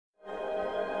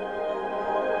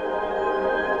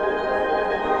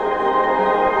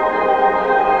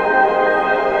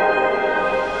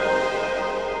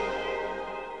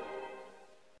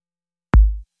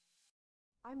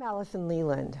Alison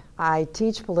Leland. I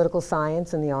teach political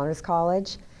science in the Honors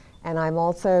College, and I'm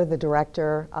also the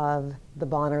director of the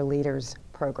Bonner Leaders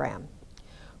Program.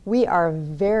 We are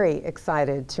very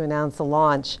excited to announce the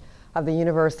launch of the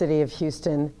University of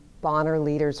Houston Bonner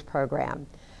Leaders Program,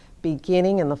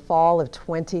 beginning in the fall of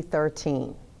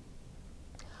 2013.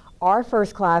 Our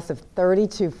first class of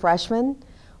 32 freshmen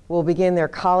will begin their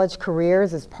college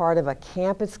careers as part of a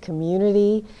campus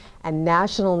community and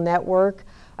national network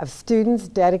of students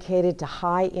dedicated to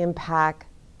high-impact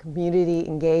community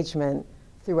engagement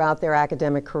throughout their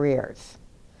academic careers.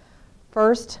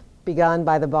 First, begun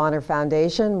by the Bonner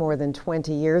Foundation more than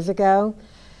 20 years ago,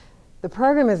 the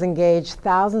program has engaged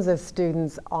thousands of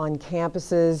students on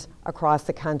campuses across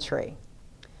the country.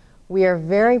 We are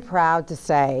very proud to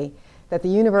say that the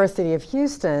University of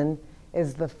Houston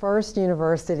is the first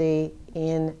university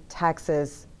in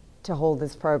Texas to hold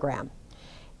this program.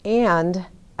 And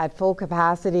at full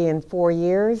capacity in 4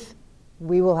 years,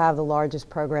 we will have the largest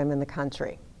program in the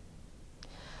country.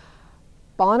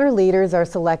 Bonner leaders are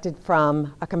selected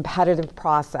from a competitive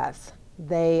process.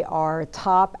 They are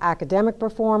top academic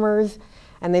performers,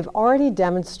 and they've already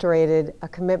demonstrated a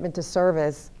commitment to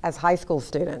service as high school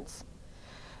students.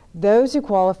 Those who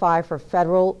qualify for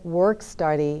federal work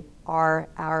study are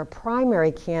our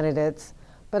primary candidates,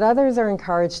 but others are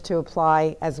encouraged to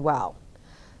apply as well.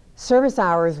 Service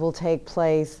hours will take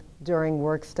place during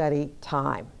work study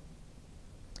time.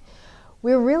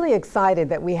 We're really excited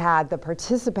that we had the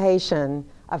participation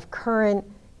of current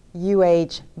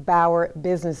UH Bauer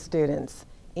business students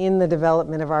in the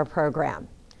development of our program.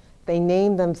 They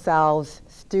named themselves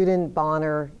Student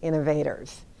Bonner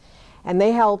Innovators, and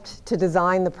they helped to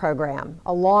design the program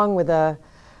along with a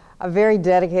very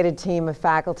dedicated team of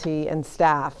faculty and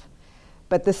staff.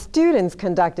 But the students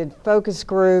conducted focus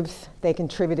groups, they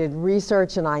contributed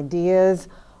research and ideas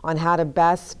on how to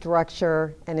best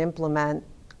structure and implement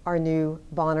our new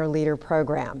Bonner Leader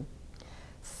program.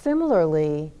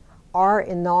 Similarly, our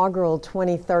inaugural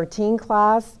 2013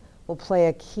 class will play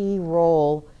a key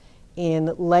role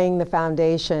in laying the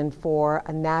foundation for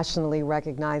a nationally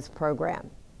recognized program.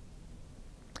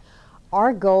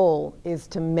 Our goal is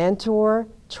to mentor,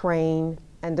 train,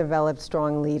 and develop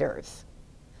strong leaders.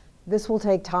 This will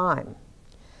take time.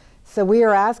 So we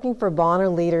are asking for Bonner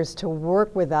leaders to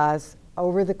work with us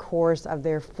over the course of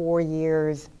their 4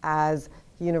 years as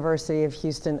University of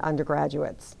Houston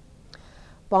undergraduates.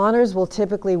 Bonners will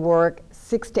typically work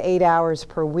 6 to 8 hours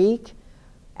per week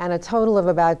and a total of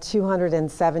about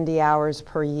 270 hours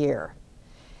per year.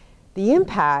 The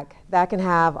impact that can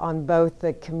have on both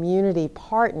the community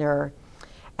partner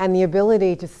and the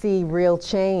ability to see real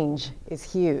change is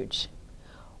huge.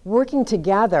 Working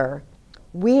together,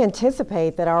 we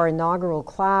anticipate that our inaugural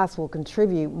class will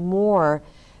contribute more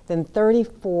than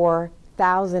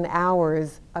 34,000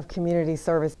 hours of community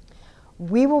service.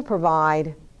 We will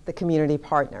provide the community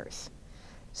partners.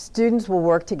 Students will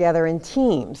work together in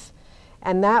teams,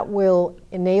 and that will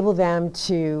enable them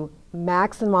to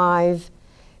maximize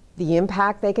the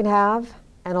impact they can have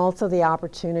and also the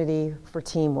opportunity for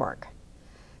teamwork.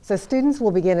 So students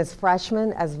will begin as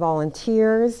freshmen, as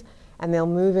volunteers, and they'll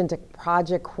move into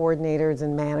project coordinators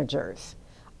and managers.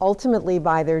 Ultimately,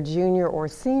 by their junior or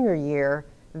senior year,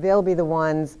 they'll be the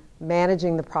ones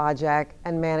managing the project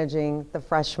and managing the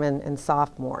freshmen and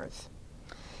sophomores.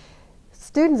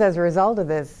 Students, as a result of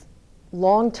this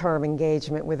long-term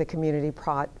engagement with a community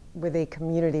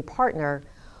partner,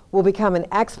 will become an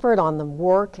expert on the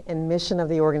work and mission of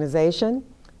the organization.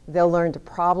 They'll learn to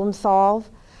problem solve.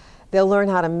 They'll learn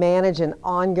how to manage an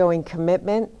ongoing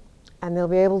commitment, and they'll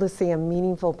be able to see a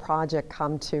meaningful project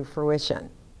come to fruition.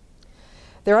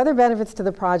 There are other benefits to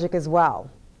the project as well.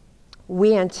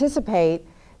 We anticipate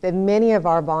that many of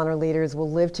our Bonner leaders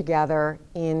will live together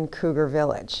in Cougar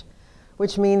Village,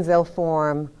 which means they'll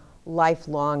form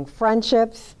lifelong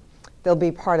friendships, they'll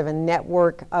be part of a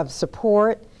network of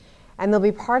support, and they'll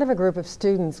be part of a group of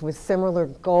students with similar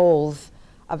goals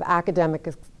of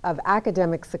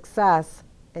academic success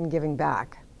and giving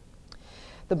back.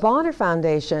 The Bonner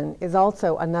Foundation is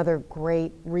also another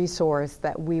great resource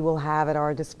that we will have at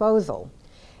our disposal.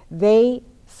 They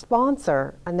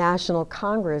sponsor a national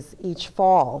congress each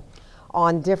fall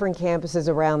on different campuses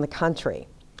around the country.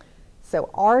 So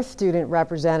our student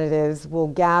representatives will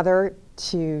gather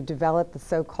to develop the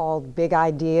so-called big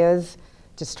ideas,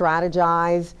 to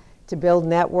strategize, to build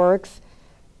networks,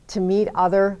 to meet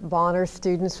other Bonner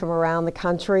students from around the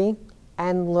country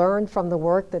and learn from the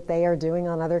work that they are doing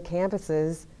on other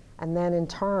campuses, and then in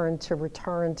turn to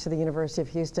return to the University of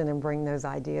Houston and bring those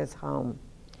ideas home.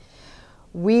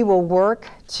 We will work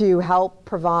to help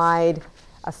provide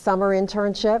a summer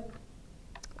internship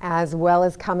as well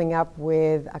as coming up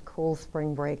with a cool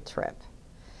spring break trip.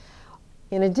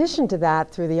 In addition to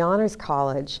that, through the Honors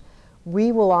College,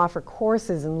 we will offer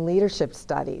courses in leadership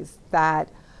studies that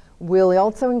will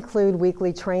also include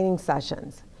weekly training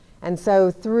sessions. And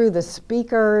so through the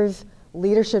speakers,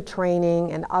 leadership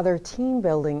training, and other team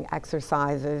building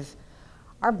exercises,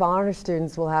 our Bonner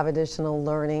students will have additional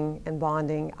learning and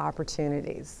bonding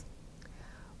opportunities.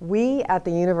 We at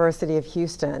the University of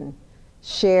Houston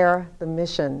share the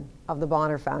mission of the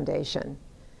Bonner Foundation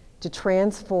to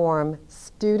transform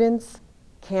students,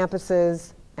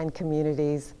 campuses, and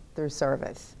communities through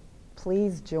service.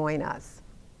 Please join us.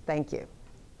 Thank you.